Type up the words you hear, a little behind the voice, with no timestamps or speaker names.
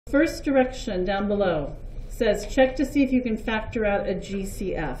First direction down below says check to see if you can factor out a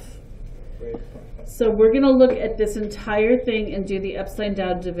GCF. So we're going to look at this entire thing and do the upside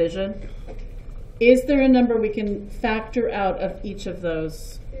down division. Is there a number we can factor out of each of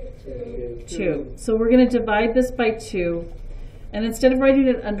those? 2. So we're going to divide this by 2. And instead of writing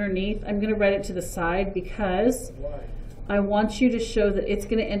it underneath, I'm going to write it to the side because I want you to show that it's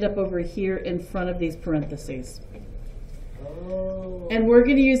going to end up over here in front of these parentheses. And we're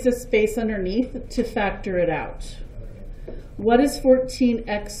going to use the space underneath to factor it out. What is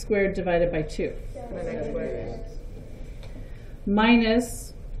 14x squared divided by 2?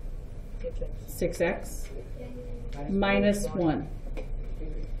 Minus 6x minus 1.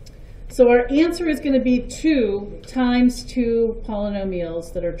 So our answer is going to be 2 times 2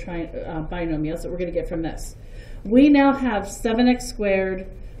 polynomials that are binomials that we're going to get from this. We now have 7x squared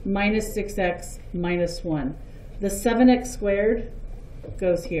minus 6x minus 1. The 7x squared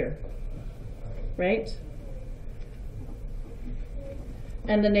goes here, right?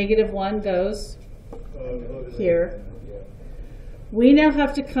 And the negative 1 goes here. We now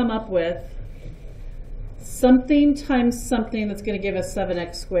have to come up with something times something that's going to give us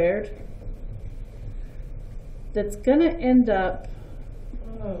 7x squared. That's going to end up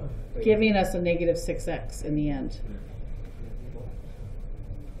giving us a negative 6x in the end.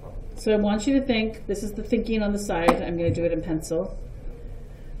 So I want you to think, this is the thinking on the side, I'm going to do it in pencil.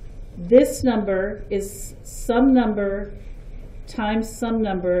 This number is some number times some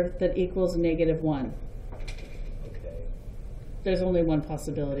number that equals negative 1. There's only one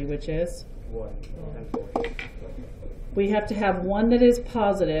possibility, which is? 1. We have to have one that is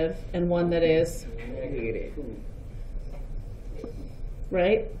positive and one that is Negative.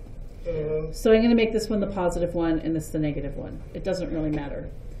 right? So I'm going to make this one the positive one and this the negative one. It doesn't really matter.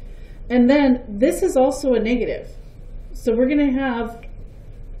 And then this is also a negative. So we're going to have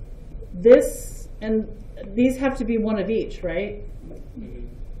this, and these have to be one of each, right?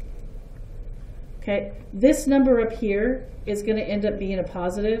 Okay, this number up here is going to end up being a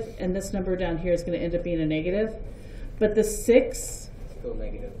positive, and this number down here is going to end up being a negative. But the 6 Still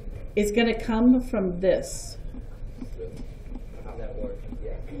negative. is going to come from this. How that works,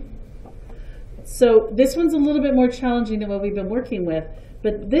 yeah. So this one's a little bit more challenging than what we've been working with,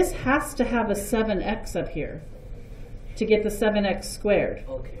 but this has to have a 7x up here to get the 7x squared.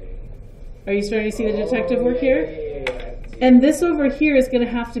 Okay. Are you starting to see the detective work here? Yeah. And this over here is going to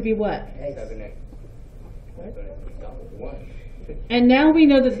have to be what? 7x. What? And now we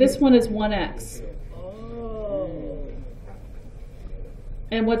know that this one is 1x. Oh.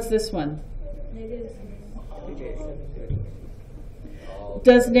 And what's this one? Negative.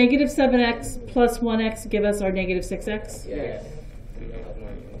 Does negative 7x plus 1x give us our negative 6x? Yes.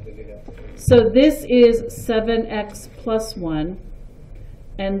 So this is 7x plus 1,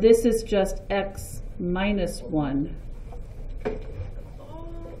 and this is just x minus 1.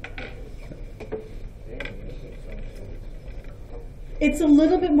 It's a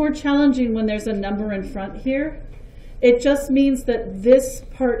little bit more challenging when there's a number in front here. It just means that this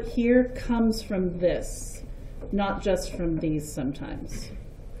part here comes from this, not just from these sometimes.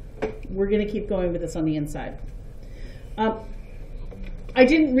 We're going to keep going with this on the inside. I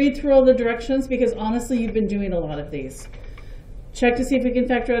didn't read through all the directions because honestly you've been doing a lot of these. Check to see if we can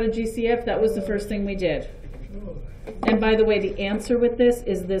factor out a GCF. That was the first thing we did. And by the way, the answer with this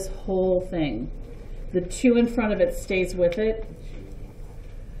is this whole thing. The 2 in front of it stays with it.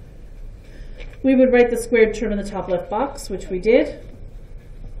 We would write the squared term in the top left box, which we did.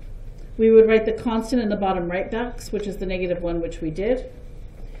 We would write the constant in the bottom right box, which is the negative 1, which we did.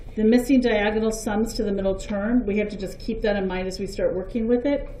 The missing diagonal sums to the middle term. We have to just keep that in mind as we start working with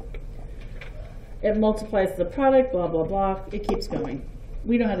it. It multiplies the product, blah, blah, blah. It keeps going.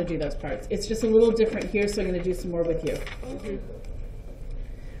 We know how to do those parts. It's just a little different here, so I'm going to do some more with you.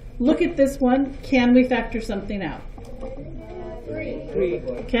 Look at this one. Can we factor something out? 3.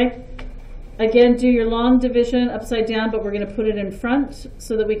 Okay. Again, do your long division upside down, but we're going to put it in front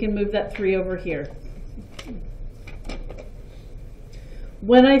so that we can move that 3 over here.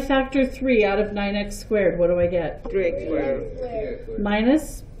 When I factor 3 out of 9x squared, what do I get? 3x squared.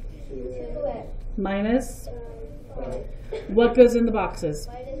 Minus? 2x. Minus? What goes in the boxes?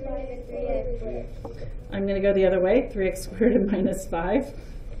 Minus 3x. I'm going to go the other way, 3x squared and minus 5.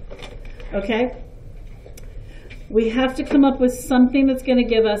 Okay? We have to come up with something that's going to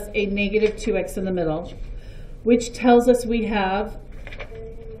give us a negative 2x in the middle, which tells us we have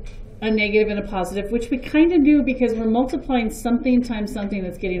a negative and a positive, which we kind of knew because we're multiplying something times something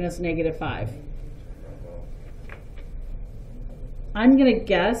that's getting us negative 5. I'm going to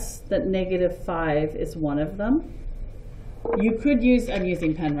guess that negative 5 is one of them. You could use, I'm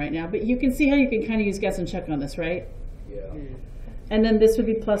using pen right now, but you can see how you can kind of use guess and check on this, right? Yeah. And then this would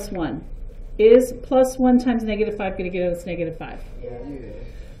be plus 1. Is plus 1 times negative 5 going to get us negative 5?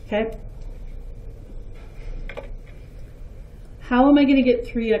 Okay. How am I going to get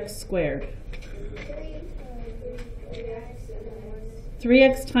 3x squared?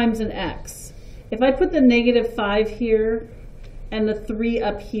 3x times an x. If I put the negative 5 here and the 3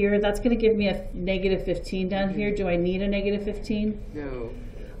 up here, that's going to give me a negative 15 down here. Do I need a negative 15? No.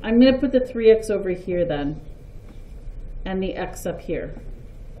 I'm going to put the 3x over here then, and the x up here.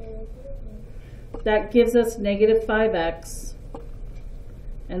 That gives us negative 5x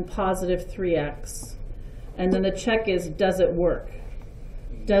and positive 3x. And then the check is, does it work?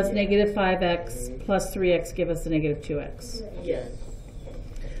 Does negative 5x plus 3x give us a negative 2x? Yes.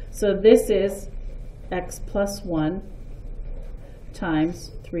 So this is x plus 1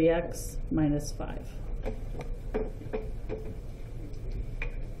 times 3x minus 5.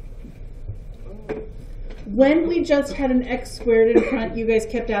 When we just had an x squared in front, you guys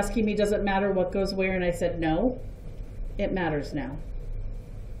kept asking me, does it matter what goes where? And I said, no, it matters now.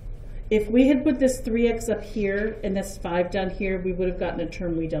 If we had put this 3x up here and this 5 down here, we would have gotten a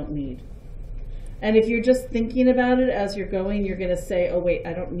term we don't need. And if you're just thinking about it as you're going, you're going to say, oh wait,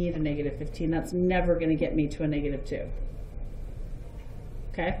 I don't need a negative 15. That's never going to get me to a negative 2.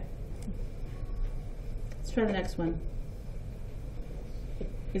 Okay? Let's try the next one.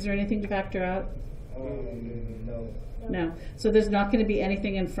 Is there anything to factor out? No. No. So there's not going to be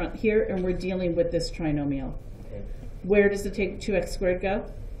anything in front here, and we're dealing with this trinomial. Okay. Where does the 2x squared go?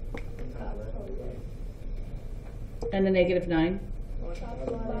 And the negative 9?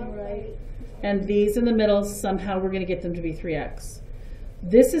 And these in the middle, somehow we're going to get them to be 3x.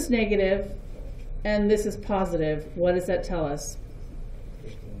 This is negative, and this is positive. What does that tell us?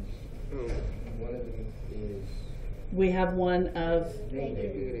 One of them is We have one of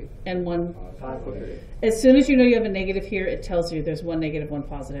negative. and one. Positive. As soon as you know you have a negative here, it tells you there's one negative, one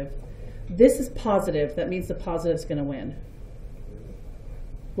positive. This is positive. That means the positive's going to win.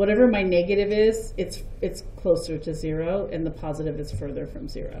 Whatever my negative is, it's closer to 0, and the positive is further from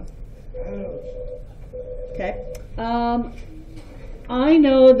 0. Okay. I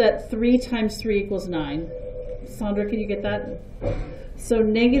know that 3 times 3 equals 9. Sandra, can you get that? So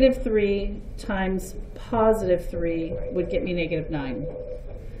negative 3 times positive 3 would get me negative 9.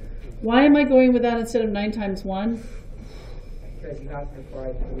 Why am I going with that instead of 9 times 1? Because you have to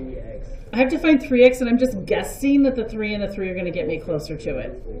find 3x. I have to find 3x, and I'm just guessing that the 3 and the 3 are going to get me closer to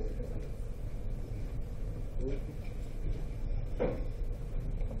it.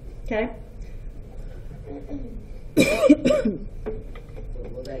 Okay?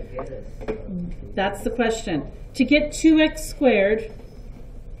 What will that get us? That's the question. To get 2x squared,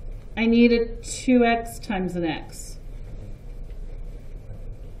 I need a 2x times an x.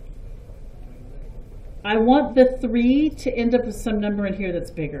 I want the 3 to end up with some number in here that's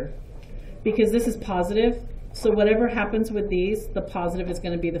bigger, because this is positive, so whatever happens with these, the positive is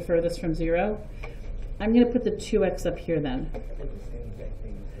going to be the furthest from 0. I'm going to put the 2x up here then,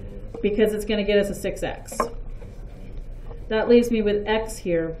 because it's going to get us a 6x. That leaves me with x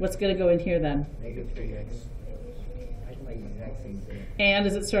here. What's going to go in here then? Negative 3x. I can make the exact same thing. And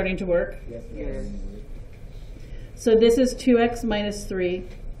is it starting to work? Yes. So this is 2x minus 3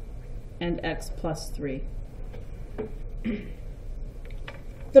 and x plus 3.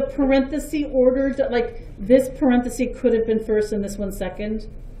 The parenthesis order, like this parenthesis could have been first and this one second.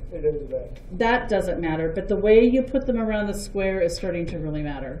 It doesn't matter. That doesn't matter, but the way you put them around the square is starting to really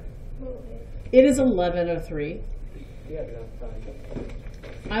matter. It is 11:03. You have enough time.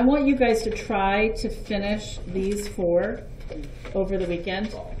 I want you guys to try to finish these 4 over the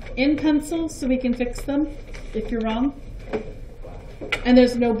weekend in pencil so we can fix them if you're wrong. And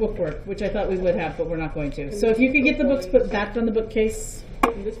there's no bookwork, which I thought we would have, but we're not going to. So if you could get the books put back on the bookcase.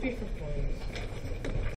 Can this be for points?